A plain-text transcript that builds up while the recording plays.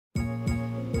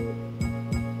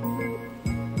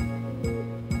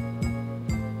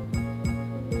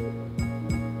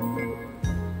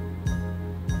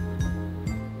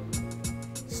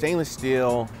Stainless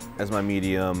steel as my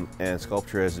medium and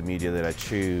sculpture as the media that I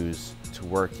choose to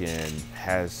work in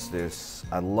has this,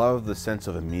 I love the sense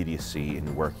of immediacy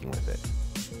in working with it.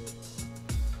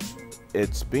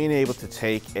 It's being able to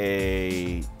take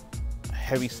a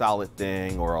heavy solid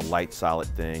thing or a light solid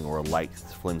thing or a light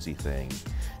flimsy thing,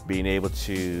 being able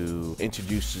to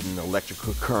introduce an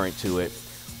electrical current to it,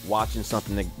 watching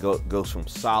something that goes from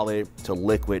solid to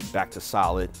liquid back to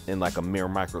solid in like a mere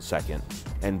microsecond,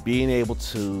 and being able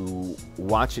to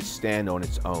watch it stand on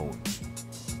its own.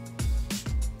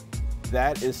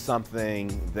 That is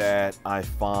something that I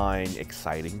find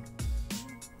exciting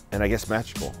and I guess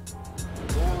magical.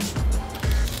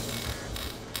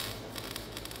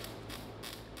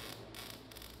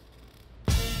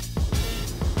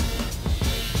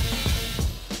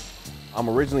 I'm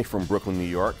originally from Brooklyn, New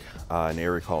York, an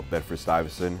area called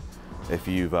Bedford-Stuyvesant. If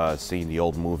you've seen the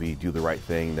old movie Do the Right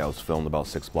Thing, that was filmed about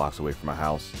 6 blocks away from my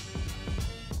house.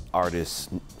 Artists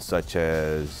such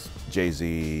as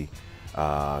Jay-Z,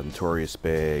 Notorious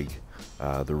Big,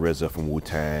 the RZA from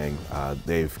Wu-Tang,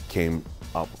 they've came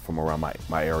up from around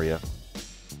my area.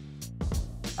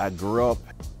 I grew up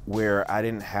where I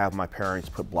didn't have my parents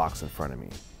put blocks in front of me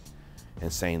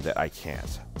and saying that I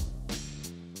can't.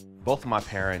 Both of my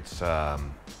parents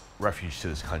refuged to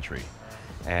this country,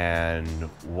 and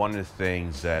one of the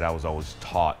things that I was always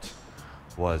taught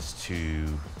was to,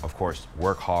 of course,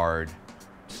 work hard,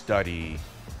 study,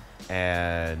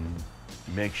 and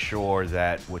make sure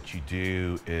that what you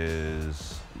do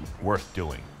is worth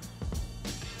doing.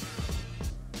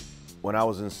 When I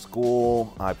was in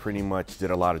school, I pretty much did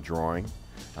a lot of drawing.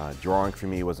 Drawing for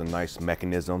me was a nice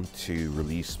mechanism to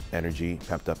release energy,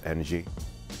 pepped up energy.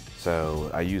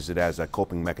 So I used it as a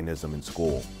coping mechanism in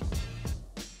school.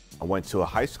 I went to a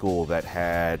high school that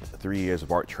had 3 years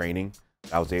of art training.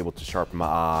 I was able to sharpen my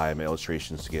eye, my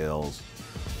illustration skills.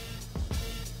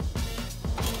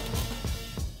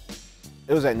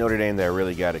 It was at Notre Dame that I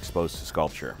really got exposed to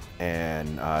sculpture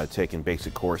and taking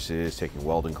basic courses, taking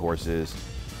welding courses.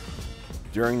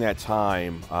 During that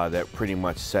time, that pretty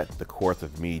much set the course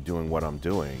of me doing what I'm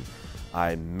doing.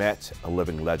 I met a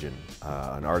living legend,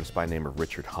 an artist by the name of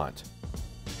Richard Hunt.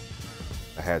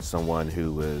 I had someone who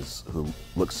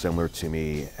looked similar to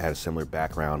me, had a similar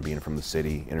background, being from the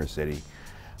city, inner city,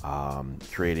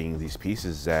 creating these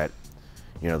pieces that,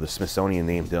 you know, the Smithsonian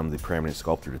named them the preeminent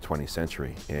sculptor of the 20th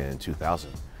century in 2000.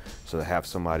 So to have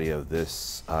somebody of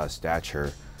this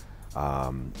stature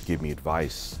give me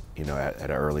advice, you know, at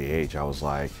an early age, I was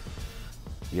like,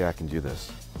 yeah, I can do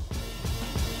this.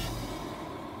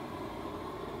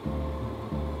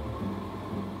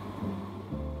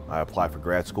 I applied for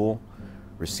grad school,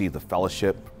 received a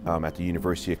fellowship at the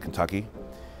University of Kentucky,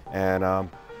 and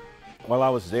while I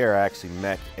was there, I actually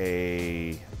met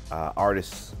a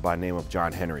artist by the name of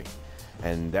John Henry,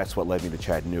 and that's what led me to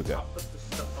Chattanooga.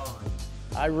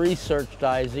 I researched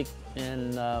Isaac,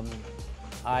 and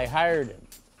I hired him,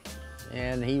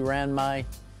 and he ran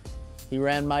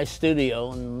my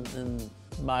studio and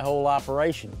my whole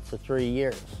operation for 3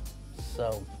 years.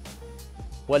 So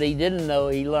what he didn't know,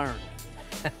 he learned.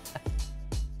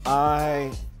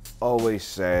 I always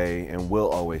say, and will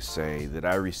always say, that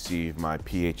I received my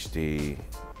PhD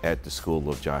at the School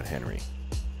of John Henry.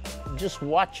 Just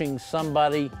watching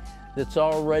somebody that's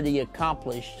already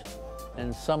accomplished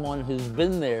and someone who's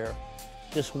been there,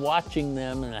 just watching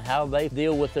them and how they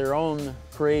deal with their own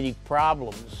creative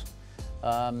problems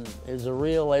is a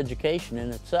real education in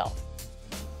itself.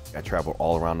 I traveled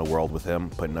all around the world with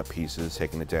him, putting up pieces,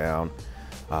 taking it down,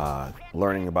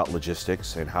 learning about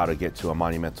logistics and how to get to a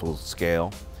monumental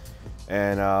scale.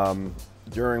 And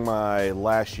during my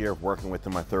last year of working with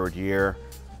him, my 3rd year,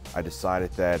 I decided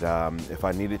that if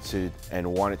I needed to and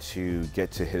wanted to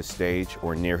get to his stage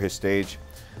or near his stage,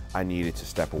 I needed to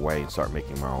step away and start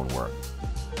making my own work.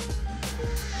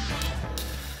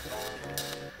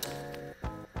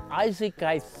 Isaac,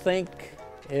 I think,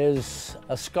 is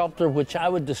a sculptor which I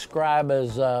would describe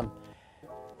as an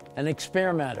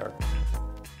experimenter.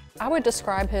 I would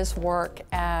describe his work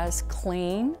as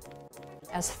clean,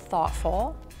 as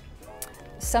thoughtful,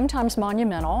 sometimes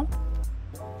monumental.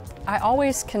 I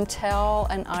always can tell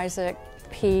an Isaac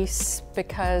piece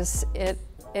because it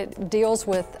deals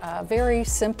with very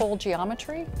simple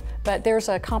geometry, but there's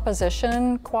a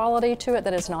composition quality to it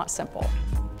that is not simple.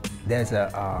 There's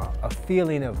a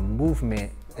feeling of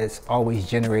movement that's always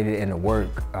generated in the work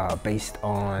based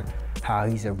on how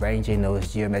he's arranging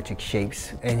those geometric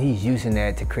shapes, and he's using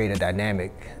that to create a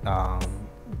dynamic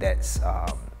that's,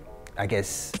 I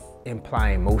guess,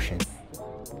 implying motion.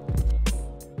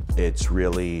 It's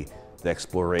really the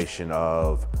exploration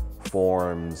of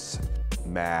forms,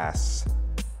 mass,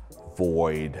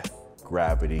 void,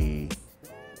 gravity,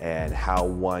 and how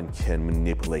one can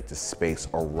manipulate the space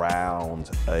around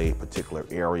a particular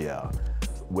area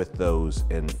with those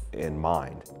in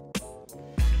mind.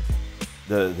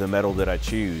 The metal that I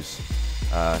choose,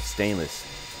 stainless.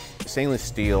 Stainless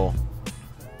steel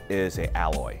is an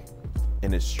alloy.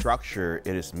 In its structure,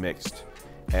 it is mixed.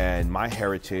 And my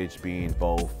heritage being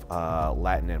both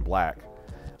Latin and Black,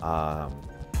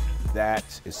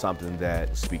 that is something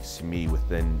that speaks to me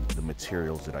within the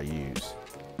materials that I use.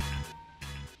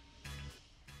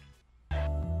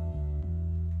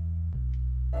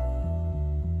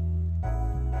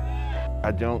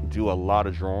 I don't do a lot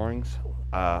of drawings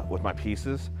with my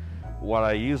pieces. What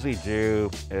I usually do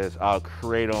is I'll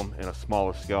create them in a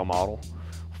smaller scale model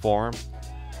form.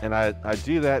 And I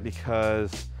do that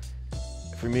because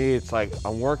for me, it's like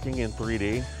I'm working in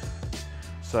 3D.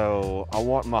 So I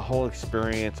want my whole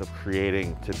experience of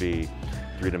creating to be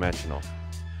three-dimensional.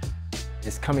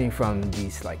 It's coming from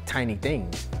these like tiny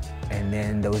things, and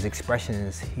then those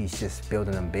expressions, he's just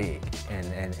building them big.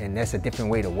 And that's a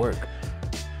different way to work.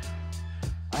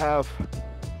 I have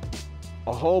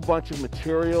a whole bunch of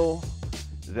material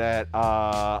that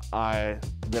I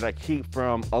keep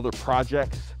from other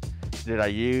projects that I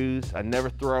use. I never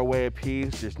throw away a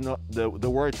piece. There's no, the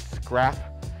word scrap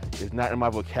is not in my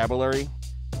vocabulary.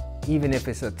 Even if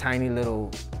it's a tiny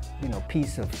little,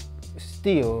 piece of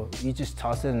steel, you just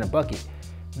toss it in a bucket.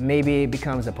 Maybe it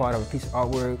becomes a part of a piece of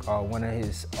artwork or one of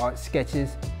his art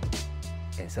sketches.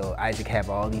 And so Isaac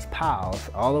have all these piles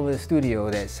all over the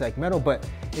studio that's like metal, but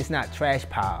it's not trash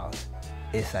piles.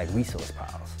 It's like resource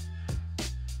piles.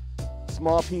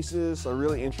 Small pieces are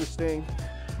really interesting.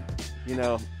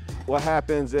 What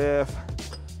happens if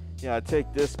I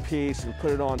take this piece and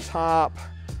put it on top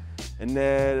and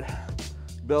then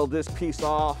build this piece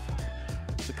off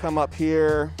to come up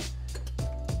here.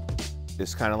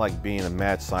 It's kind of like being a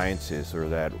mad scientist or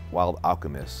that wild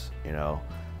alchemist,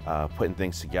 putting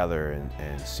things together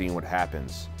and seeing what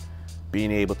happens.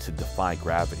 Being able to defy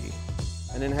gravity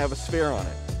and then have a sphere on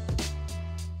it.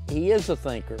 He is a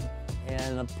thinker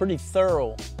and a pretty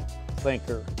thorough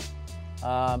thinker.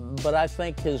 But I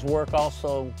think his work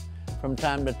also, from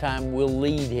time to time, will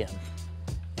lead him.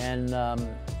 And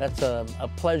that's a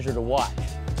pleasure to watch.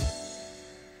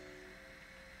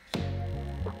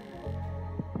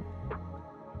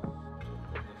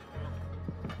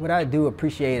 What I do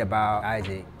appreciate about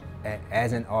Isaac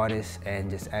as an artist and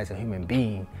just as a human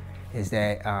being is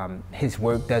that his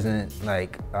work doesn't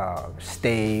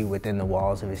stay within the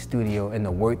walls of his studio, and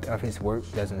the worth of his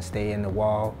work doesn't stay in the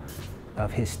wall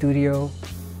of his studio.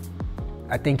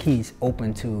 I think he's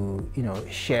open to,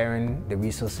 sharing the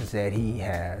resources that he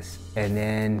has, and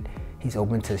then he's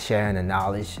open to sharing the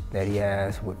knowledge that he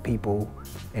has with people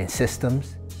and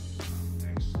systems.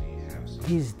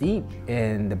 He's deep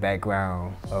in the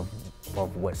background of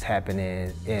what's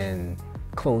happening in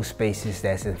closed spaces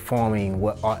that's informing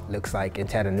what art looks like in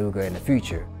Chattanooga in the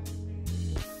future.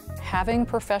 Having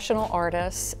professional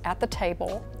artists at the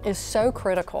table is so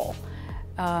critical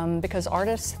because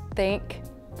artists think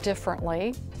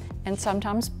differently and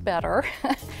sometimes better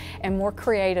and more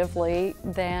creatively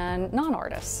than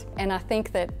non-artists. And I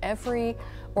think that every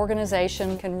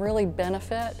organization can really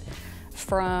benefit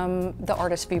from the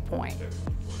artist's viewpoint.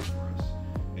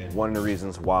 One of the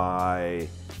reasons why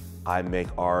I make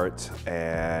art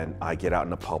and I get out in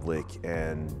the public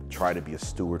and try to be a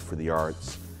steward for the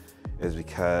arts is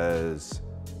because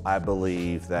I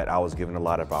believe that I was given a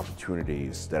lot of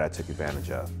opportunities that I took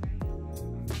advantage of.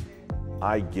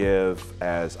 I give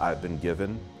as I've been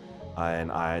given,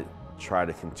 and I try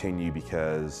to continue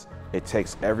because it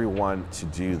takes everyone to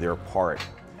do their part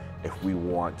if we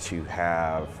want to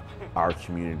have our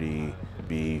community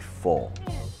be full.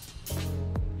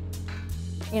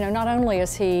 Not only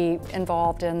is he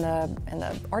involved in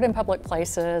the art in public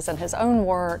places and his own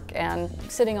work and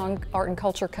sitting on art and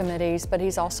culture committees, but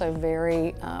he's also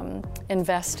very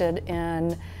invested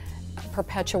in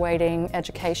perpetuating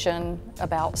education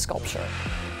about sculpture.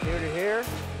 Here to here.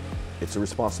 It's a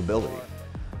responsibility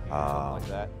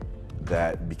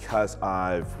that because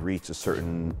I've reached a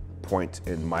certain point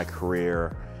in my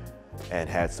career and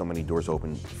had so many doors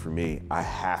open for me, I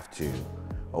have to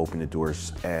open the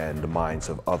doors and the minds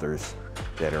of others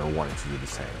that are wanting to do the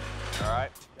same. All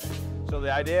right. So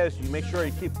the idea is you make sure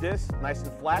you keep this nice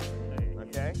and flat,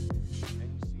 okay?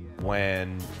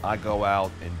 When I go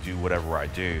out and do whatever I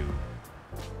do,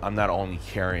 I'm not only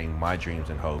carrying my dreams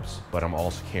and hopes, but I'm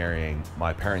also carrying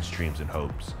my parents' dreams and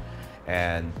hopes.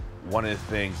 And one of the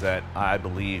things that I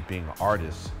believe being an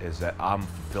artist is that I'm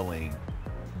fulfilling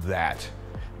that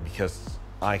because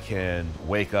I can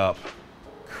wake up,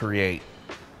 create,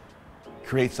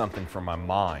 create something from my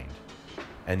mind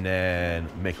and then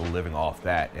make a living off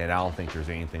that. And I don't think there's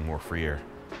anything more freer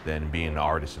than being an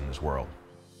artist in this world.